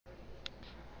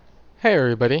Hey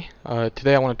everybody,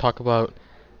 today I want to talk about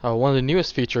one of the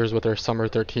newest features with our Summer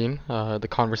 13, the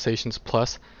Conversations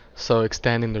Plus, so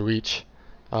extending the reach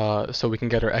so we can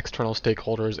get our external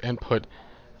stakeholders input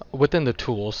within the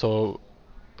tool. So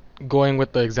going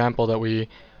with the example that we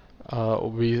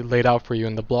laid out for you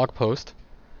in the blog post,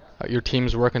 your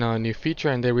team's working on a new feature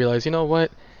and they realize, you know what,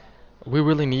 we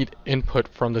really need input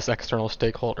from this external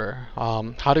stakeholder.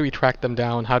 How do we track them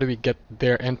down? How do we get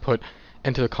their input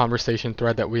into the conversation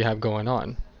thread that we have going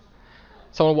on?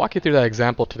 So I want to walk you through that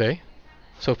example today.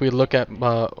 So if we look at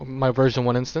my version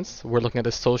 1 instance, we're looking at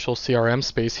the social CRM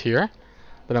space here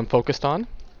that I'm focused on.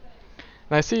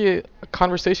 And I see a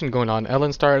conversation going on.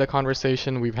 Ellen started a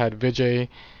conversation. We've had Vijay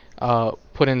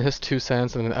put in his 2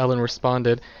 cents, and then Ellen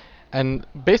responded. And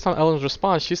based on Ellen's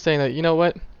response, she's saying that, you know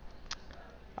what?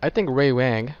 I think Ray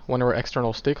Wang, one of our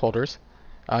external stakeholders,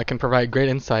 can provide great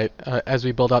insight as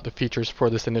we build out the features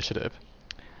for this initiative.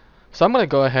 So I'm going to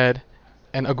go ahead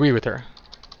and agree with her.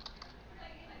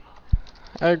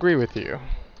 I agree with you.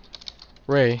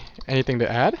 Ray, anything to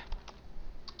add?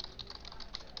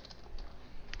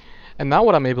 And now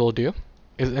what I'm able to do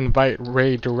is invite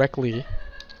Ray directly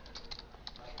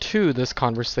to this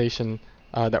conversation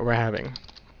that we're having.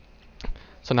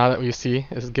 So now that we see,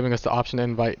 it's giving us the option to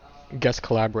invite guest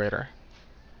collaborator.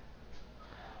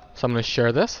 So I'm going to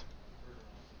share this.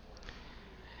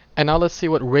 And now let's see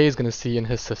what Ray's going to see in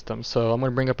his system. So I'm going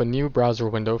to bring up a new browser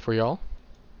window for y'all.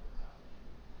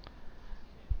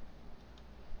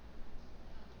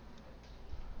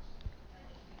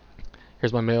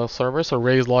 Here's my mail server, so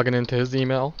Ray's logging into his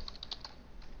email.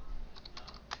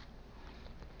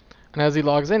 And as he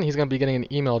logs in, he's going to be getting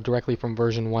an email directly from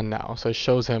VersionOne now. So it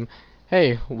shows him,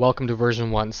 hey, welcome to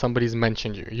VersionOne. Somebody's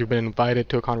mentioned you. You've been invited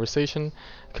to a conversation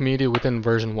community within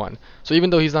VersionOne. So even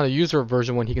though he's not a user of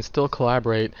VersionOne, he can still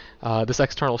collaborate. This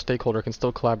external stakeholder can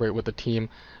still collaborate with the team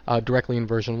directly in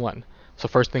VersionOne. So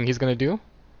first thing he's going to do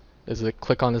is to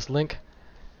click on this link.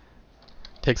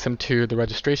 Takes him to the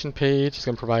registration page. He's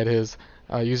going to provide his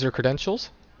user credentials.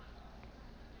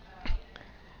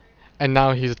 And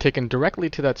now he's taken directly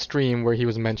to that stream where he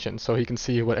was mentioned. So he can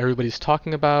see what everybody's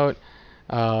talking about.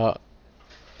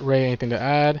 Ray, anything to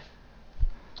add?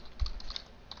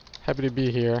 Happy to be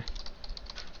here.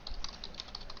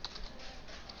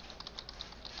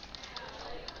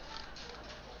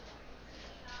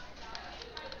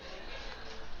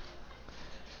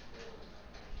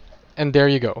 And there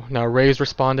you go. Now Ray's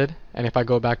responded, and if I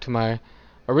go back to my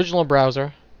original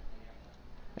browser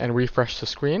and refresh the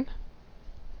screen,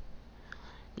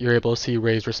 you're able to see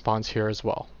Ray's response here as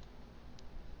well.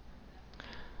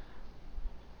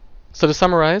 So to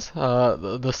summarize,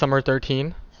 the Summer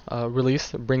 13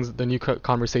 release brings the new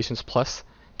Conversations Plus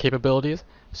capabilities,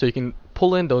 so you can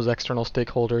pull in those external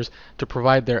stakeholders to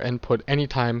provide their input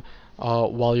anytime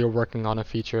while you're working on a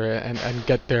feature and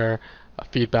get their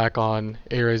feedback on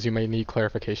areas you may need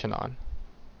clarification on.